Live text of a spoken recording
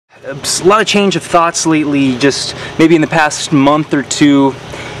a lot of change of thoughts lately, just maybe in the past month or two,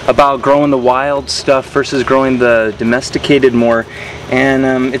 about growing the wild stuff versus growing the domesticated more.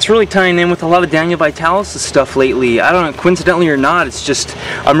 And it's really tying in with a lot of Daniel Vitalis' stuff lately. I don't know, coincidentally or not, it's just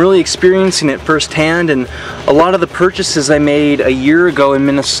I'm really experiencing it firsthand, and a lot of the purchases I made a year ago in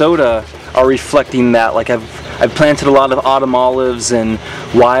Minnesota are reflecting that. Like I've planted a lot of autumn olives and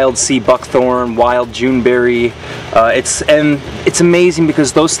wild sea buckthorn, wild Juneberry. It's amazing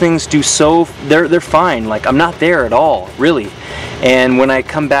because those things do so, they're fine. Like I'm not there at all, really. And when I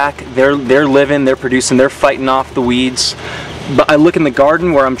come back, they're living, they're producing, they're fighting off the weeds. But I look in the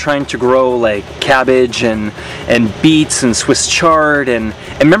garden where I'm trying to grow like cabbage and beets and Swiss chard, and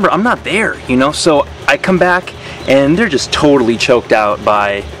remember, I'm not there, you know. So I come back and they're just totally choked out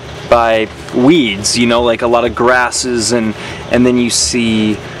by weeds, you know, like a lot of grasses, and then you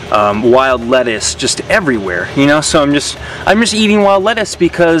see wild lettuce just everywhere, you know. So I'm just eating wild lettuce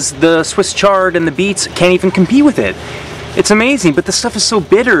because the Swiss chard and the beets can't even compete with it. It's amazing, but the stuff is so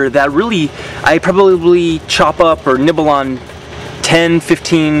bitter that really I probably chop up or nibble on 10,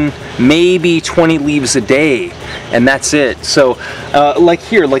 15, maybe 20 leaves a day, and that's it. So like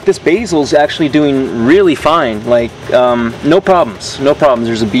here, like this basil is actually doing really fine, like no problems.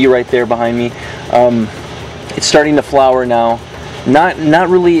 There's a bee right there behind me. It's starting to flower now. Not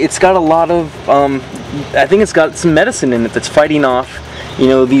really, it's got a lot of I think it's got some medicine in it that's fighting off, you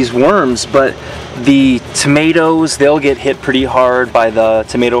know, these worms. But the tomatoes, they'll get hit pretty hard by the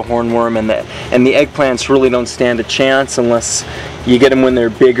tomato hornworm, and the eggplants really don't stand a chance unless you get them when they're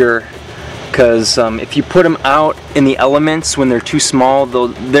bigger, because if you put them out in the elements when they're too small,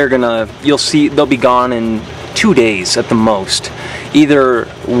 you'll see they'll be gone in 2 days at the most. Either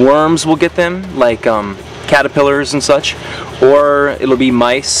worms will get them, like caterpillars and such, or it'll be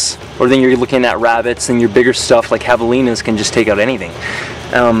mice, or then you're looking at rabbits, and your bigger stuff like javelinas can just take out anything.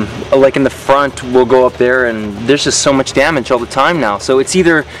 Like in the front, we'll go up there and there's just so much damage all the time now. So it's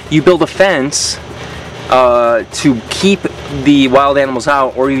either you build a fence to keep the wild animals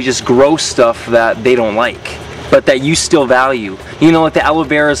out, or you just grow stuff that they don't like, but that you still value. You know, like the aloe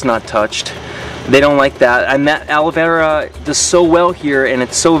vera is not touched. They don't like that, and that aloe vera does so well here, and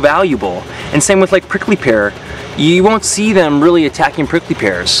it's so valuable. And same with like prickly pear. You won't see them really attacking prickly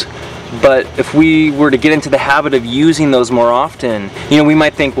pears. But if we were to get into the habit of using those more often, you know, we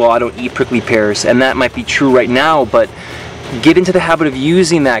might think, well, I don't eat prickly pears, and that might be true right now, but get into the habit of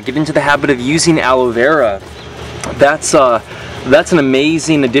using that. Get into the habit of using aloe vera. That's an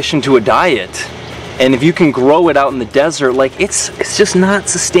amazing addition to a diet. And if you can grow it out in the desert, like it's just not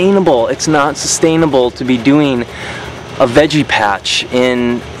sustainable. It's not sustainable to be doing a veggie patch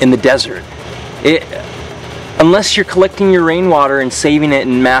in the desert. Unless you're collecting your rainwater and saving it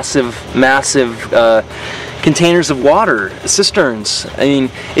in massive containers of water, cisterns. I mean,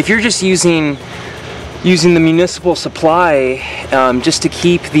 if you're just using the municipal supply just to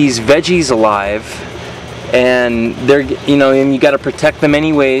keep these veggies alive, and they're, you know, and you got to protect them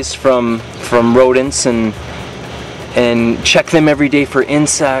anyways from rodents, and check them every day for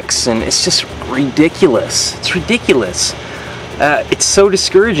insects, and it's just ridiculous. It's ridiculous. It's so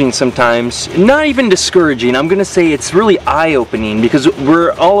discouraging sometimes. Not even discouraging, I'm gonna say it's really eye-opening, because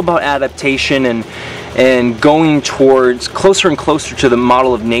we're all about adaptation and going towards closer and closer to the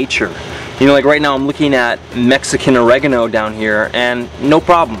model of nature. You know, like right now I'm looking at Mexican oregano down here, and no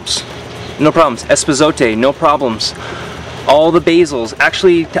problems. No problems. Espezote, no problems. All the basils,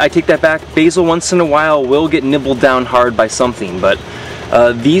 actually, I take that back, basil once in a while will get nibbled down hard by something, but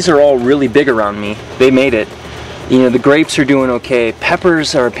these are all really big around me. They made it. You know, the grapes are doing okay.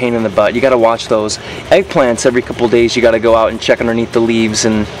 Peppers are a pain in the butt. You got to watch those. Eggplants, every couple of days you got to go out and check underneath the leaves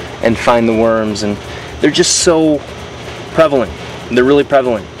and find the worms, and they're just so prevalent. They're really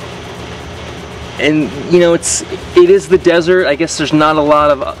prevalent. And you know, it is the desert. I guess there's not a lot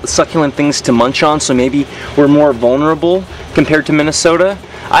of succulent things to munch on, so maybe we're more vulnerable compared to Minnesota.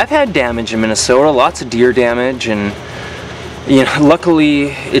 I've had damage in Minnesota, lots of deer damage, and you know, luckily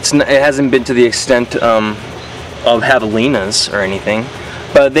it hasn't been to the extent of javelinas or anything.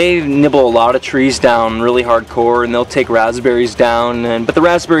 But they nibble a lot of trees down really hardcore, and they'll take raspberries down, but the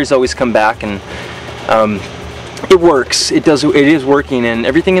raspberries always come back, and it works. It is working, and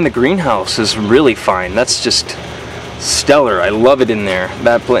everything in the greenhouse is really fine. That's just stellar. I love it in there.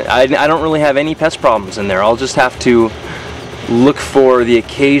 I don't really have any pest problems in there. I'll just have to look for the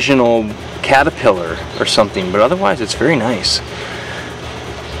occasional caterpillar or something, but otherwise it's very nice.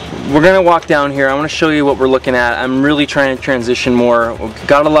 We're gonna walk down here. I want to show you what we're looking at. I'm really trying to transition more.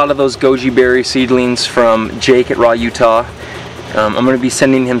 Got a lot of those goji berry seedlings from Jake at Raw Utah. I'm going to be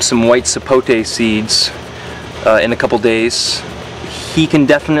sending him some white sapote seeds in a couple days. he can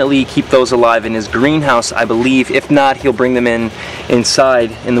definitely keep those alive in his greenhouse, I believe. If not, he'll bring them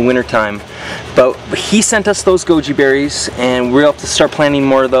inside in the wintertime. But he sent us those goji berries, and we're up to start planting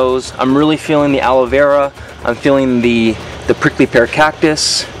more of those. I'm really feeling the aloe vera. I'm feeling the prickly pear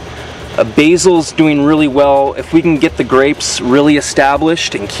cactus. Basil's doing really well. If we can get the grapes really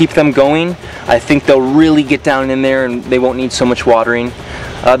established and keep them going, I think they'll really get down in there and they won't need so much watering.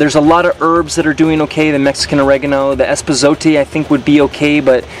 There's a lot of herbs that are doing okay. The Mexican oregano, the espezote I think would be okay,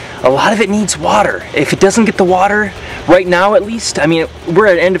 but a lot of it needs water. If it doesn't get the water, right now at least, I mean, we're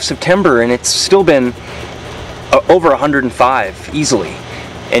at the end of September and it's still been over 105 easily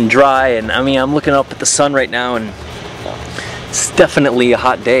and dry, and I mean, I'm looking up at the sun right now and it's definitely a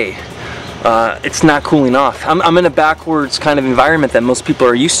hot day. It's not cooling off. I'm in a backwards kind of environment that most people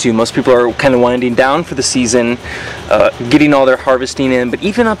are used to. Most people are kind of winding down for the season, getting all their harvesting in. But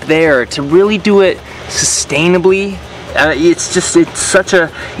even up there, to really do it sustainably, it's such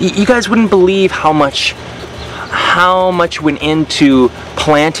a, you guys wouldn't believe how much went into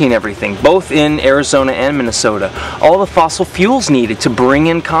planting everything, both in Arizona and Minnesota. All the fossil fuels needed to bring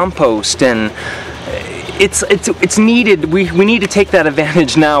in compost, and it's needed. We need to take that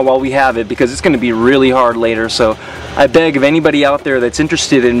advantage now while we have it, because it's going to be really hard later. So I beg of anybody out there that's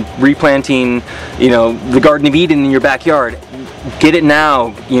interested in replanting, you know, the Garden of Eden in your backyard, get it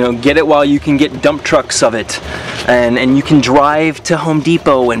now. You know, get it while you can get dump trucks of it, and you can drive to Home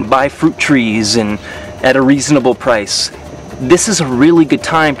Depot and buy fruit trees and at a reasonable price. This is a really good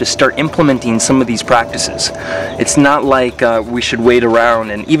time to start implementing some of these practices. It's not like we should wait around,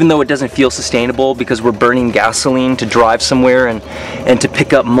 and even though it doesn't feel sustainable because we're burning gasoline to drive somewhere and to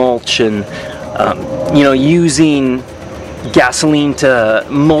pick up mulch, and you know, using gasoline to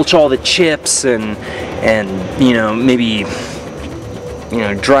mulch all the chips and you know, maybe, you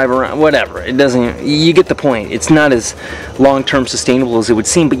know, drive around, whatever. It doesn't, you get the point. It's not as long-term sustainable as it would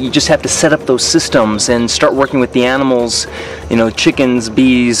seem, but you just have to set up those systems and start working with the animals, you know, chickens,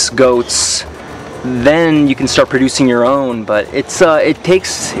 bees, goats. Then you can start producing your own, but it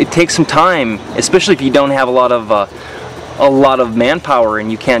takes some time, especially if you don't have a lot of manpower and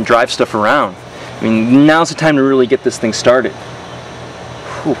you can't drive stuff around. I mean, now's the time to really get this thing started.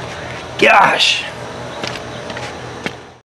 Whew. Gosh.